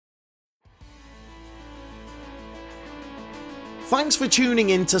Thanks for tuning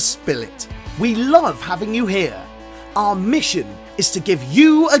in to Spill It. We love having you here. Our mission is to give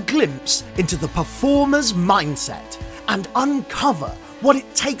you a glimpse into the performer's mindset and uncover what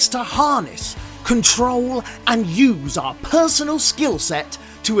it takes to harness, control, and use our personal skill set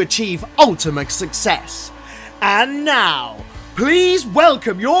to achieve ultimate success. And now, please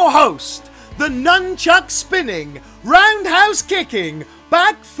welcome your host, the nunchuck spinning, roundhouse kicking,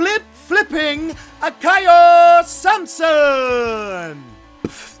 backflip flipping, Akayo Samson!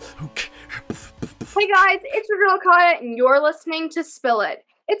 Hey guys, it's Rodrigo Kaya and you're listening to Spill It.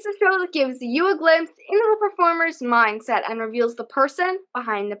 It's a show that gives you a glimpse into the performer's mindset and reveals the person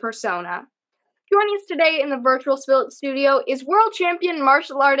behind the persona. Joining us today in the virtual Spill It studio is world champion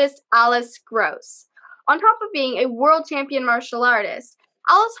martial artist Alice Gross. On top of being a world champion martial artist,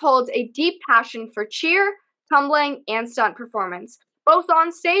 Alice holds a deep passion for cheer, tumbling, and stunt performance, both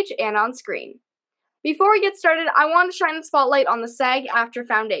on stage and on screen. Before we get started, I want to shine the spotlight on the SAG-AFTRA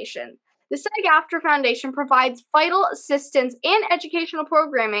Foundation. The SAG-AFTRA Foundation provides vital assistance and educational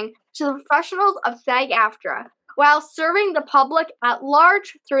programming to the professionals of SAG-AFTRA while serving the public at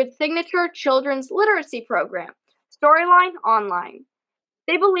large through its signature children's literacy program, Storyline Online.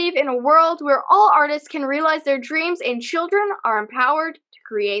 They believe in a world where all artists can realize their dreams and children are empowered to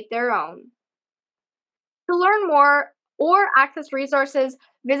create their own. To learn more or access resources,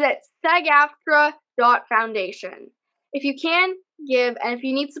 visit sagaftra.foundation. If you can, give, and if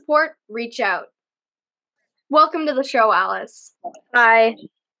you need support, reach out. Welcome to the show, Alice. Hi.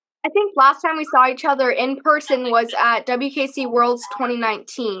 I think last time we saw each other in person was at WKC Worlds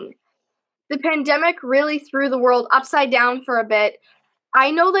 2019. The pandemic really threw the world upside down for a bit.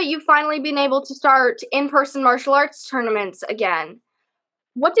 I know that you've finally been able to start in-person martial arts tournaments again.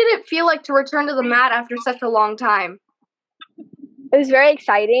 What did it feel like to return to the mat after such a long time? It was very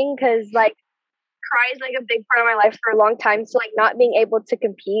exciting because, karate is, a big part of my life for a long time. So, not being able to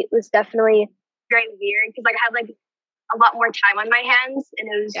compete was definitely very weird because, I had, a lot more time on my hands. And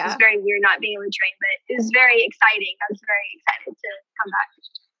it was just very weird not being able to train. But it was very exciting. I was very excited to come back.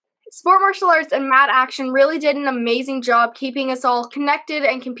 Sport martial arts and mat action really did an amazing job keeping us all connected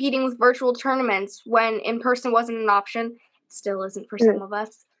and competing with virtual tournaments when in-person wasn't an option. It still isn't for some of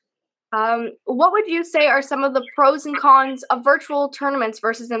us. What would you say are some of the pros and cons of virtual tournaments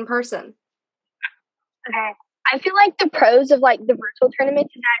versus in-person? Okay. I feel like the pros of the virtual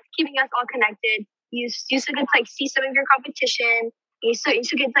tournaments is that it's keeping us all connected. You still get to see some of your competition. You still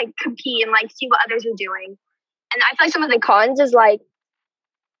get to compete and see what others are doing. And I feel like some of the cons is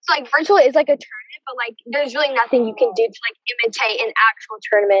virtual is a tournament, but there's really nothing you can do to imitate an actual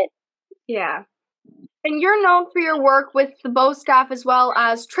tournament. Yeah. And you're known for your work with the Bow Staff as well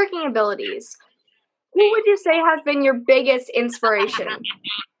as tricking abilities. Who would you say has been your biggest inspiration?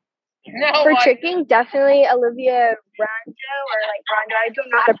 For tricking, definitely Olivia Rondo or Rondo. I don't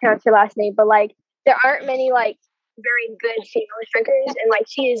know how to pronounce her last name, but there aren't many very good female trickers, and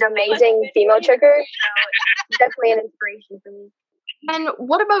she is an amazing female tricker. So it's definitely an inspiration for me. And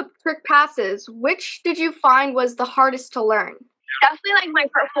what about trick passes? Which did you find was the hardest to learn? Definitely my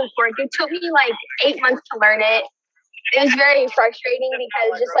purple fork. It took me 8 months to learn it. It was very frustrating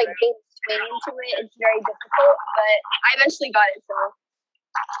because just being swing into it, it's very difficult, but I eventually got it. So.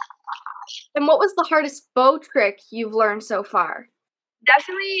 And what was the hardest bow trick you've learned so far?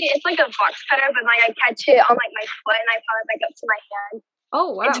 Definitely, it's a box cutter, but I catch it on my foot and I put it back up to my hand.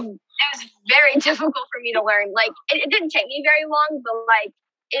 Oh wow! It was very difficult for me to learn. It didn't take me very long, but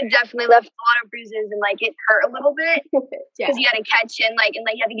it definitely left a lot of bruises and it hurt a little bit because you had to catch it and you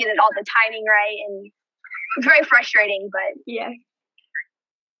had to get it all the timing right, and it's very frustrating. But yeah.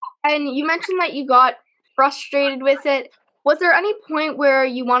 And you mentioned that you got frustrated with it. Was there any point where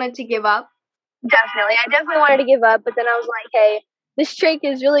you wanted to give up? Definitely, I definitely wanted to give up, but then I was like, hey, this trick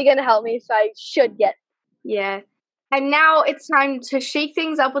is really gonna help me, so I should get it. Yeah. And now it's time to shake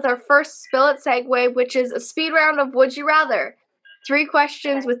things up with our first Spill It segue, which is a speed round of Would You Rather. 3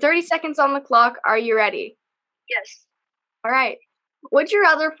 questions with 30 seconds on the clock. Are you ready? Yes. All right. Would you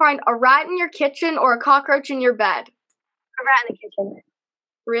rather find a rat in your kitchen or a cockroach in your bed? A rat in the kitchen.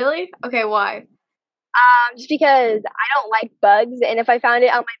 Really? Okay, why? Just because I don't like bugs, and if I found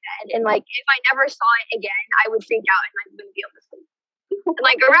it on my bed, and if I never saw it again, I would freak out and I wouldn't be able to sleep.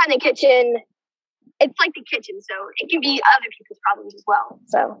 And a rat in the kitchen, it's the kitchen, so it can be other people's problems as well.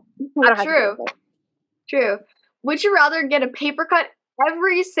 So True. Would you rather get a paper cut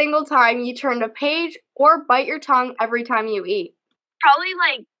every single time you turn a page, or bite your tongue every time you eat? Probably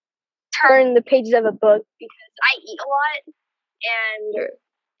turn the pages of a book because I eat a lot, and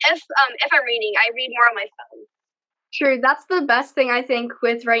if I'm reading, I read more on my phone. True. That's the best thing I think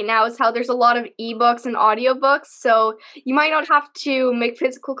with right now is how there's a lot of ebooks and audiobooks, so you might not have to make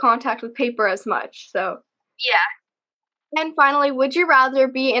physical contact with paper as much. So, Yeah, and finally, would you rather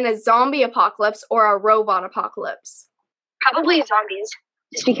be in a zombie apocalypse or a robot apocalypse? probably zombies,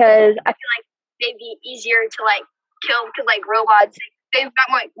 just because I feel like they'd be easier to like kill because like robots, they've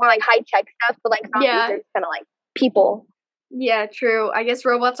got more like high tech stuff, but like zombies Yeah. are kind of like people. Yeah, true. I guess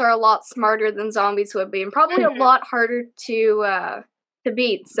robots are a lot smarter than zombies would be, and probably a lot harder to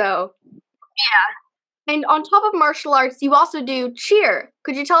beat. So, Yeah. and on top of martial arts, you also do cheer.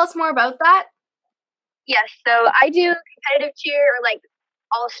 Could you tell us more about that? Yes. So I do competitive cheer or like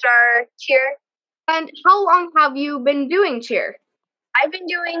all-star cheer. And how long have you been doing cheer? I've been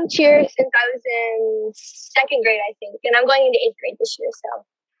doing cheer since I was in second grade, I think, and I'm going into eighth grade this year. So.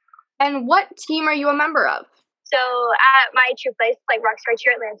 And what team are you a member of? So at my cheer place, like Rockstar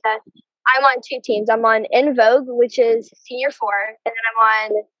Cheer Atlanta, I'm on two teams. I'm on In Vogue, which is senior 4, and then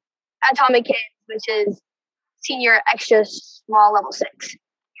I'm on Atomic Kids, which is senior extra small level 6.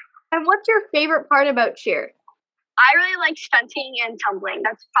 And what's your favorite part about cheer? I really like stunting and tumbling.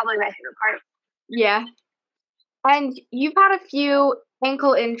 That's probably my favorite part. Yeah. And you've had a few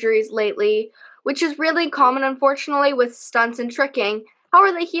ankle injuries lately, which is really common, unfortunately, with stunts and tricking. How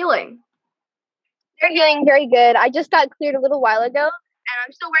are they healing? They're healing very good. I just got cleared a little while ago, and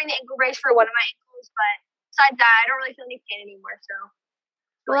I'm still wearing the ankle brace for one of my ankles, but besides that, I don't really feel any pain anymore, so.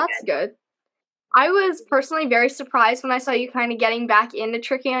 Well, that's good. I was personally very surprised when I saw you kind of getting back into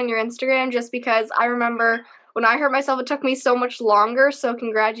tricking on your Instagram, just because I remember when I hurt myself, it took me so much longer, so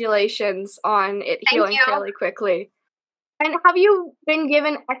congratulations on it healing fairly quickly. And have you been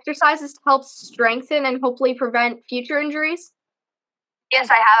given exercises to help strengthen and hopefully prevent future injuries? Yes,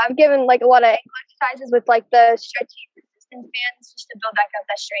 I have. I've given like a lot of ankle exercises with like the stretchy resistance bands just to build back up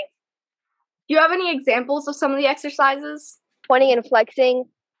that strength. Do you have any examples of some of the exercises? Pointing and flexing,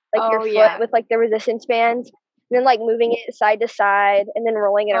 like your foot with like the resistance bands, and then like moving it side to side and then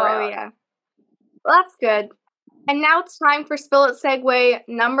rolling it around. Oh yeah. Well, that's good. And now it's time for Spill It segue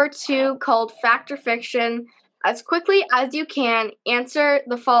number 2, called Fact or Fiction. As quickly as you can, answer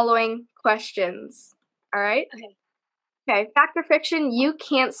the following questions. All right? Okay. Fact or fiction, you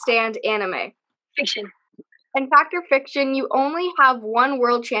can't stand anime. Fiction. And fact or fiction, you only have one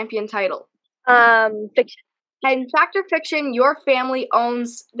world champion title. Fiction. And fact or fiction, your family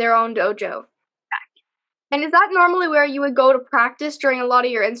owns their own dojo. Fact. And is that normally where you would go to practice during a lot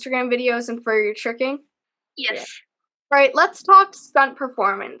of your Instagram videos and for your tricking? Yes. Yeah. Right, let's talk stunt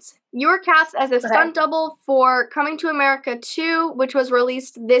performance. You were cast as a stunt double for Coming to America 2, which was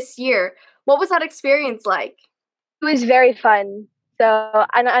released this year. What was that experience like? It was very fun. So,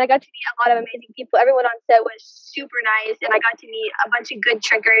 and I got to meet a lot of amazing people. Everyone on set was super nice, and I got to meet a bunch of good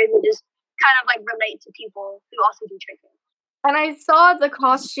trickers and just kind of like relate to people who also do tricking. And I saw the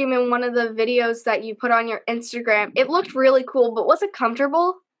costume in one of the videos that you put on your Instagram. It looked really cool, but was it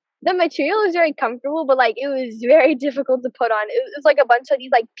comfortable? The material is very comfortable, but like it was very difficult to put on. It was like a bunch of these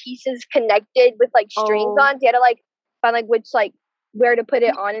like pieces connected with like strings on. So you had to like find like which like where to put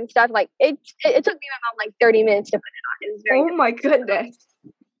it on and stuff. Like it took me about like 30 minutes to put it on. It was very difficult. My goodness.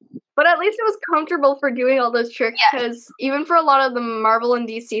 But at least it was comfortable for doing all those tricks, because even for a lot of the Marvel and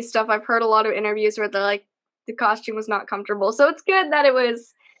DC stuff, I've heard a lot of interviews where they're like, the costume was not comfortable. So it's good that it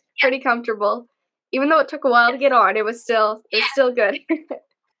was pretty comfortable. Even though it took a while to get on, it was still good.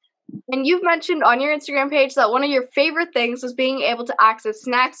 And you've mentioned on your Instagram page that one of your favorite things was being able to access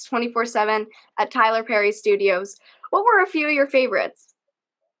snacks 24/7 at Tyler Perry Studios. What were a few of your favorites?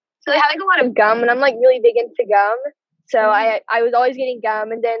 So they had like a lot of gum, and I'm like really big into gum. So I was always getting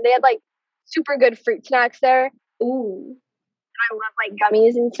gum, and then they had like super good fruit snacks there. Ooh. I love like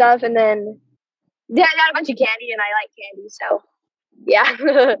gummies and stuff, and then they had a bunch of candy, and I like candy, so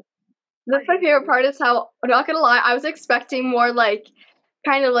yeah. That's my favorite part is how, I'm not gonna lie, I was expecting more like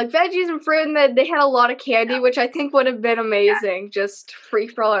kind of like veggies and fruit, and then they had a lot of candy, which I think would have been amazing, just free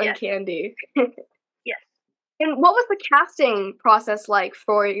for all on candy. Yes. And what was the casting process like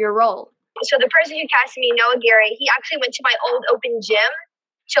for your role? So the person who cast me, Noah Gary, he actually went to my old open gym.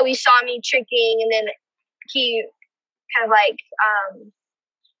 So he saw me tricking, and then he kind of like,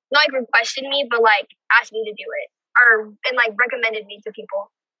 not like requested me, but like asked me to do it, and like recommended me to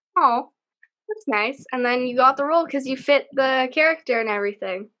people. Oh, that's nice. And then you got the role because you fit the character and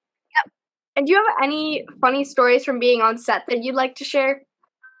everything. Yep. And do you have any funny stories from being on set that you'd like to share?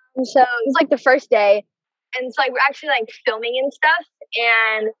 So it was like the first day, and so like we're actually like filming and stuff,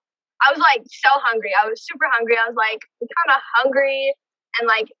 and I was like so hungry. I was super hungry. I was like kind of hungry, and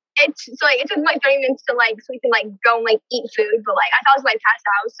like it took like 30 minutes to like so we can like go and like eat food, but like I thought I was like passed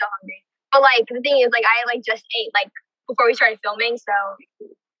out. I was so hungry. But like the thing is, like I like just ate like before we started filming, so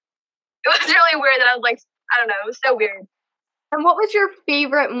it was really weird that I was like, I don't know, it was so weird. And what was your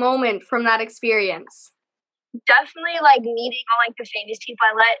favorite moment from that experience? Definitely like meeting all like the famous people.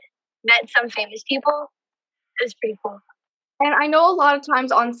 Met some famous people. It was pretty cool. And I know a lot of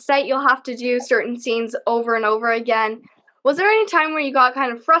times on set you'll have to do certain scenes over and over again. Was there any time where you got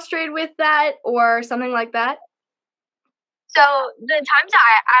kind of frustrated with that or something like that? So the times that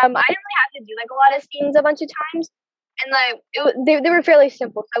I didn't really have to do like a lot of scenes a bunch of times, and like they were fairly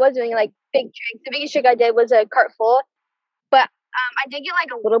simple. So I wasn't doing like big tricks. The biggest trick I did was a cart full, but I did get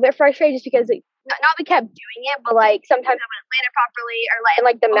like a little bit frustrated just because not we kept doing it, but like sometimes I wouldn't land it properly, or like and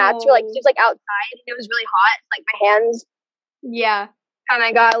like the mats were like just like outside and it was really hot. So, like my hands kind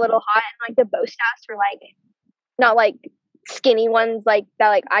of got a little hot, and like the bow staffs were like not like skinny ones like that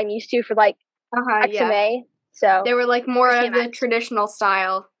like I'm used to for like XMA. So they were like more of the traditional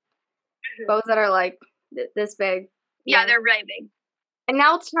style bows that are like this big. Yeah, they're really big. And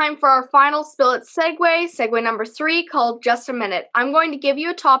now it's time for our final Spill It segue number 3 called Just a Minute. I'm going to give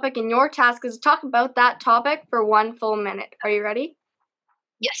you a topic and your task is to talk about that topic for 1 full minute. Are you ready?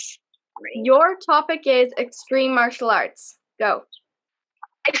 Yes. Ready. Your topic is extreme martial arts. Go.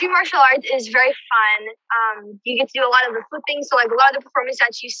 Extreme martial arts is very fun. You get to do a lot of the flipping. So like a lot of the performances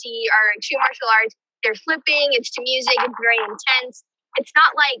that you see are extreme martial arts. They're flipping. It's to music. It's very intense. It's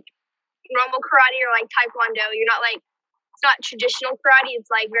not like normal karate or like taekwondo. You're not like, it's not traditional karate. It's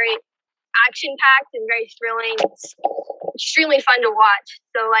like very action packed and very thrilling. It's extremely fun to watch.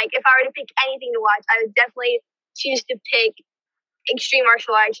 So like if I were to pick anything to watch, I would definitely choose to pick extreme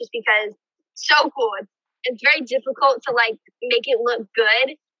martial arts just because it's so cool. It's very difficult to like make it look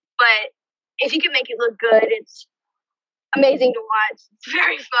good, but if you can make it look good, it's amazing to watch. It's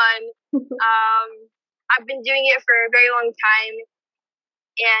very fun. I've been doing it for a very long time,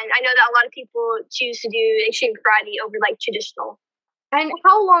 and I know that a lot of people choose to do extreme karate over like traditional. And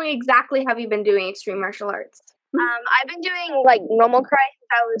how long exactly have you been doing extreme martial arts? I've been doing like normal karate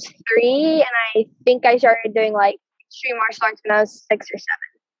since I was 3, and I think I started doing like extreme martial arts when I was 6 or 7.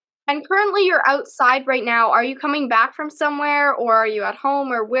 And currently you're outside right now. Are you coming back from somewhere, or are you at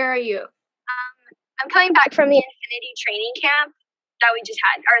home, or where are you? I'm coming back from the Infinity training camp that we just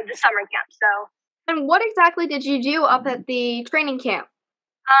had, or the summer camp. So. And what exactly did you do up at the training camp?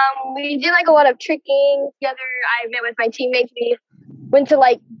 We did like a lot of tricking together. I met with my teammates. We went to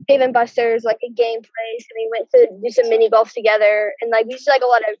like Dave and Buster's, like a game place, and we went to do some mini golf together. And like we did like a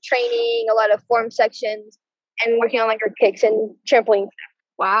lot of training, a lot of form sections, and working on like our kicks and trampoline.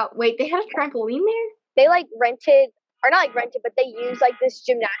 Wow. Wait, they had a trampoline there? They like rented, or not like rented, but they used like this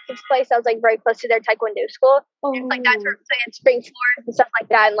gymnastics place that was like very close to their taekwondo school. Oh. And like that's where they had spring floors and stuff like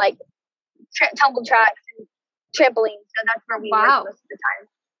that, and like tumble tracks and trampolines. So that's where we were most of the time.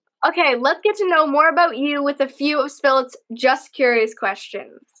 Okay, let's get to know more about you with a few of Spill It's Just Curious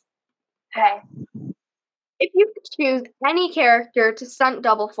questions. Okay. If you could choose any character to stunt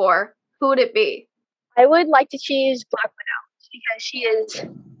double for, who would it be? I would like to choose Black Widow because she is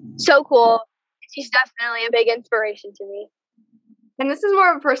so cool. She's definitely a big inspiration to me. And this is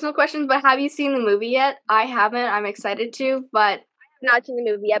more of a personal question, but have you seen the movie yet? I haven't. I'm excited to, but I have not seen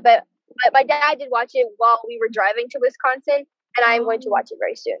the movie yet, but my dad did watch it while we were driving to Wisconsin, and I'm going to watch it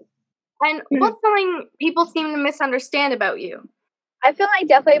very soon. And what's something people seem to misunderstand about you? I feel like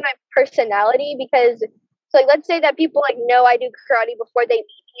definitely my personality, because so like let's say that people like know I do karate before they meet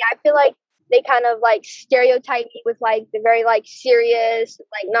me. I feel like they kind of like stereotype me with like the very like serious,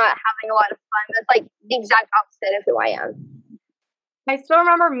 like not having a lot of fun. That's like the exact opposite of who I am. I still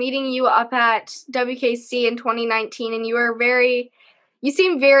remember meeting you up at WKC in 2019, and you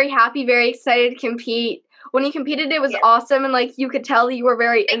seemed very happy, very excited to compete. When you competed, it was awesome, and like you could tell you were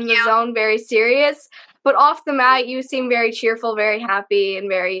very in the zone, very serious. But off the mat, you seem very cheerful, very happy, and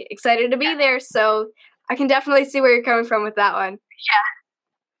very excited to be there. So I can definitely see where you're coming from with that one.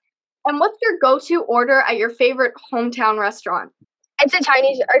 Yeah. And what's your go-to order at your favorite hometown restaurant? It's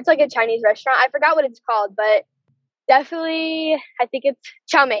like a Chinese restaurant. I forgot what it's called, but definitely, I think it's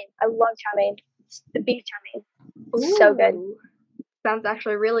chow mein. I love chow mein. It's the beef chow mein. It's so good. Sounds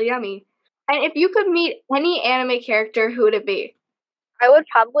actually really yummy. And if you could meet any anime character, who would it be? I would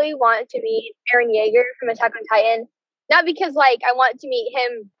probably want to meet Eren Yeager from Attack on Titan. Not because, like, I want to meet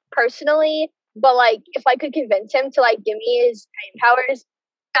him personally, but, like, if I could convince him to, like, give me his Titan powers,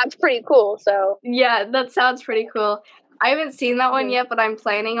 that's pretty cool, so. Yeah, that sounds pretty cool. I haven't seen that one yet, but I'm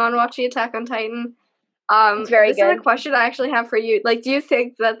planning on watching Attack on Titan. It's very good. This is a question I actually have for you. Like, do you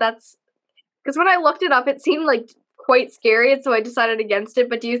think that's... Because when I looked it up, it seemed, like, quite scary, and so I decided against it,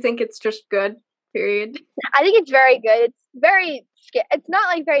 but do you think it's just good, period? I think it's very good. It's very It's not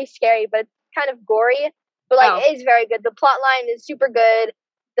like very scary, but it's kind of gory. But like it is very good. The plot line is super good.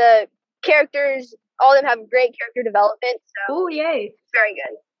 The characters, all of them have great character development. So oh, yay! It's very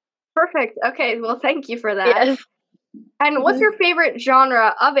good. Perfect. Okay, well, thank you for that. Yes. And what's your favorite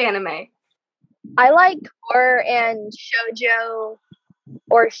genre of anime? I like horror and shoujo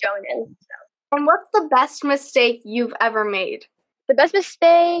or shonen. So. And what's the best mistake you've ever made? The best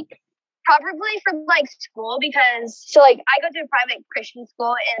mistake, probably for like school, because so like I go to a private Christian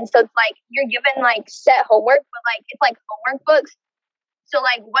school, and so it's like you're given like set homework, but like it's like homework books. So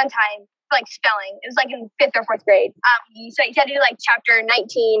like one time, like spelling, it was like in 5th or 4th grade. So you had to do like chapter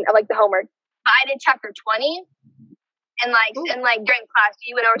 19 of like the homework, but I did chapter 20, and like during class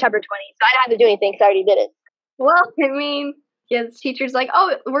you went over chapter 20, so I didn't have to do anything because I already did it. Well, I mean, yeah, the teacher's like,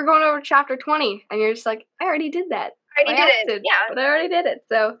 oh, we're going over chapter 20, and you're just like, I already did that. I already did it. Yeah, but I already did it.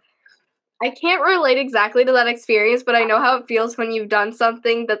 So I can't relate exactly to that experience, but I know how it feels when you've done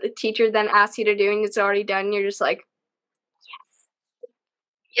something that the teacher then asks you to do and it's already done. And you're just like,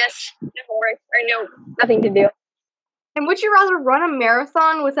 yes, no work or no nothing to do. And would you rather run a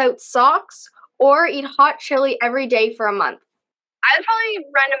marathon without socks or eat hot chili every day for a month? I would probably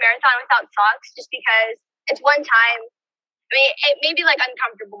run a marathon without socks, just because it's one time. I mean, it may be like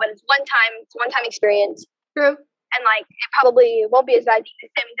uncomfortable, but it's one time experience. True. And like it probably won't be as bad being the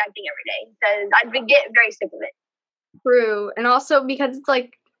same exact thing every day, because I'd get very sick of it. True. And also because it's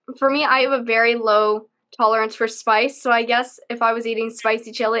like, for me, I have a very low tolerance for spice, so I guess if I was eating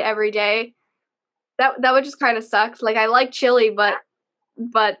spicy chili every day, that would just kind of suck. Like, I like chili, but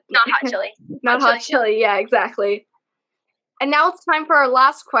not hot chili. Not hot chili. Yeah, exactly. And now it's time for our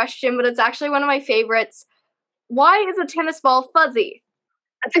last question, but it's actually one of my favorites. Why is a tennis ball fuzzy?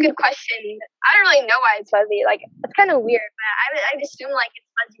 That's a good question. I don't really know why it's fuzzy. Like, it's kind of weird, but I assume like it's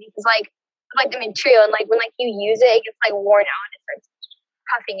fuzzy because like the material, and like when like you use it, it gets like worn out and it starts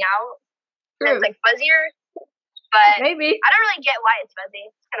puffing out. And it's like fuzzier. But maybe I don't really get why it's fuzzy.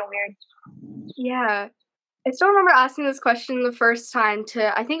 It's kind of weird. Yeah. I still remember asking this question the first time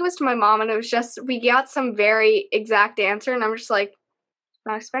I think it was to my mom, and it was just, we got some very exact answer, and I'm just like,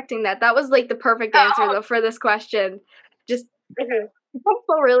 not expecting that. That was like the perfect answer though for this question. Just,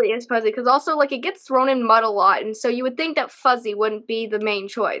 Football really is fuzzy, because also like it gets thrown in mud a lot, and so you would think that fuzzy wouldn't be the main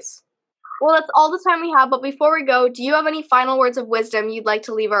choice. Well, that's all the time we have, but before we go, do you have any final words of wisdom you'd like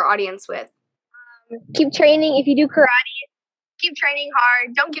to leave our audience with? Keep training. If you do karate, keep training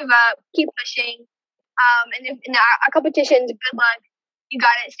hard. Don't give up. Keep pushing. And if in our competitions, good luck. You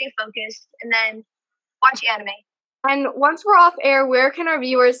got it. Stay focused, and then watch anime. And once we're off air, where can our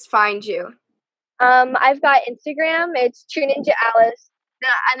viewers find you? I've got Instagram. It's True Ninja Alice,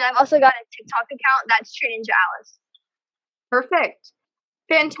 and I've also got a TikTok account. That's True Ninja Alice. Perfect.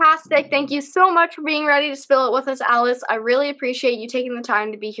 Fantastic. Thank you so much for being ready to spill it with us, Alice. I really appreciate you taking the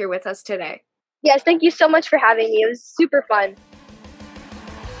time to be here with us today. Yes, thank you so much for having me. It was super fun.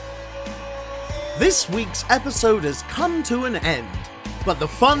 This week's episode has come to an end, but the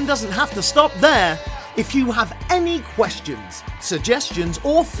fun doesn't have to stop there. If you have any questions, suggestions,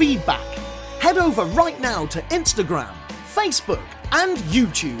 or feedback, head over right now to Instagram, Facebook, and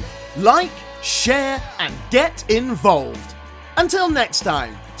YouTube. Like, share, and get involved. Until next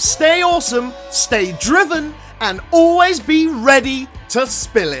time, stay awesome, stay driven, and always be ready to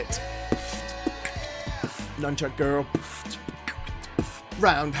spill it. Nunchuck girl.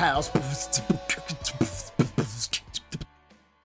 Roundhouse.